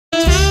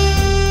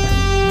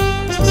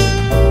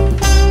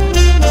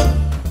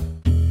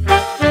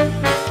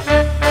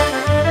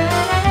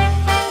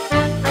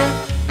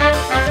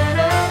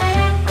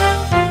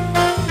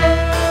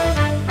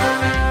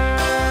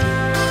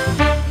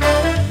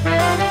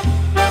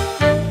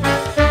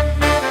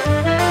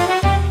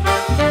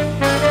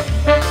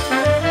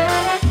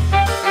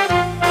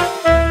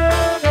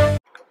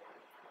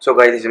So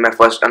guys, this is my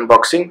first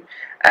unboxing,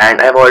 and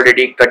I've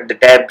already cut the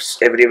tabs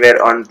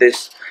everywhere on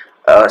this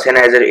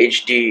Senheiser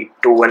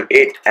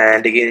HD218.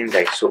 And again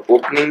guys, so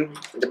opening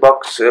the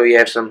box, we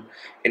have some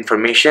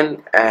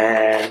information,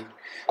 and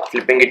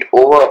flipping it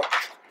over,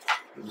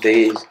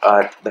 these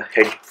are the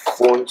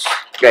headphones.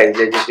 Guys,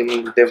 I just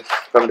removed them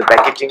from the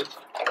packaging.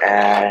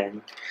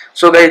 And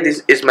so guys,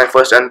 this is my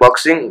first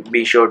unboxing.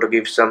 Be sure to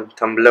give some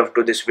thumb love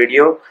to this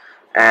video.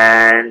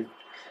 And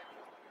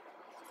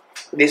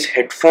these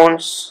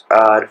headphones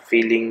are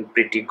feeling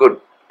pretty good,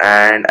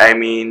 and I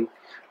mean,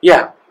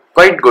 yeah,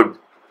 quite good.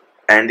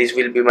 And this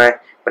will be my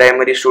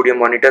primary studio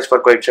monitors for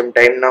quite some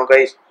time now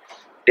guys,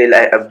 till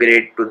I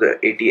upgrade to the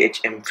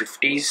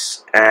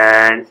ATH-M50s.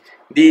 And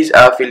these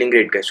are feeling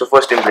great guys. So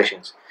first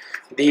impressions,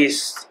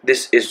 this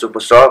is super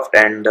soft,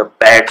 and the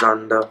pads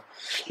on the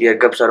ear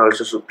cups are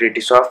also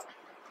pretty soft.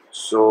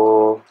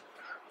 So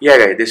yeah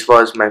guys, this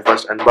was my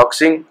first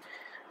unboxing,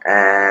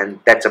 and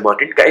that's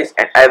about it guys,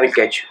 and I will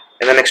catch you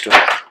in the next one.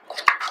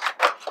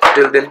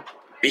 Till then,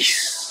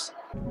 peace.